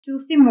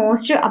Choose the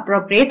most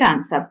appropriate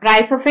answer.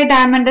 Price of a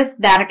diamond is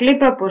directly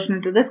proportional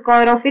to the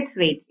square of its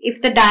weights.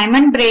 If the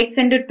diamond breaks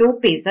into two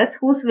pieces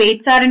whose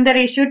weights are in the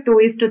ratio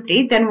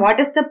 2:3, then what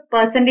is the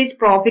percentage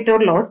profit or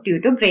loss due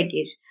to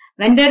breakage?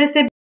 When there is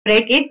a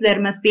breakage,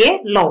 there must be a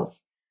loss.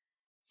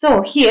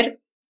 So here,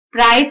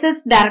 price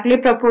is directly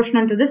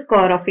proportional to the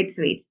square of its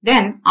weight.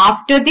 Then,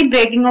 after the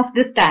breaking of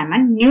this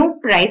diamond, new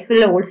price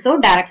will also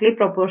directly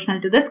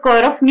proportional to the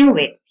square of new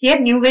weights. Here,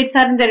 new weights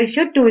are in the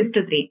ratio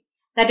 2:3.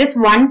 That is,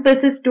 one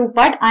piece is 2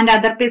 part and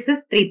other piece is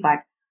 3 part.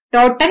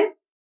 Total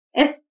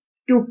is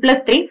 2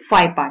 plus 3,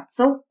 5 part.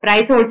 So,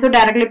 price also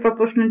directly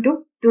proportional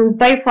to 2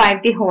 by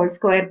 5 the whole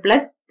square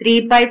plus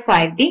 3 by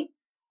 5 the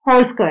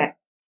whole square.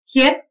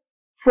 Here,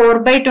 4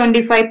 by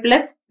 25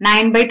 plus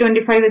 9 by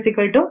 25 is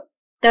equal to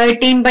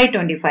 13 by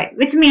 25,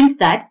 which means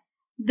that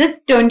this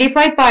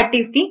 25 part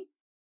is the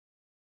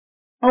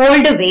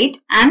old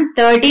weight and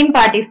 13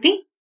 part is the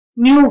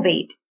new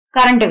weight,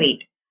 current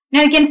weight.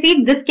 Now you can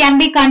see this can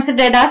be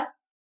considered as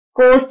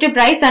cost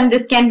price and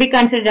this can be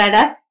considered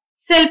as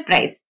sell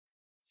price.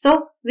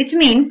 So, which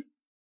means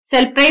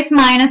sell price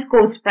minus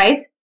cost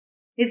price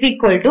is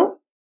equal to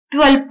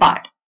 12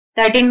 part.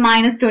 13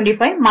 minus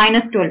 25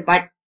 minus 12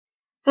 part.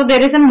 So,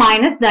 there is a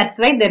minus, that's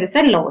why there is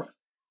a loss.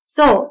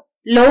 So,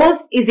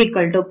 loss is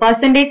equal to,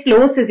 percentage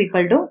loss is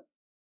equal to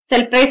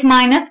sell price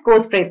minus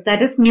cost price.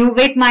 That is, new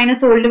weight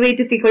minus old weight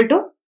is equal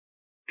to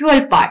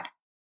 12 part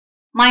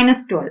minus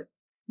 12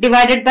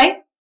 divided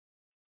by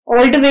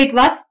old weight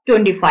was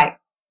 25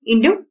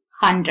 into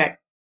 100.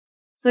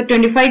 So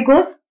 25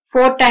 goes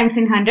 4 times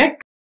in 100.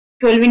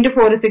 12 into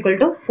 4 is equal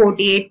to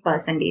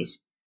 48%.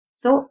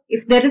 So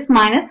if there is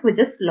minus, which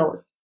is loss.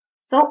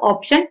 So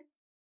option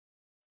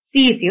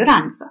C is your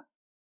answer.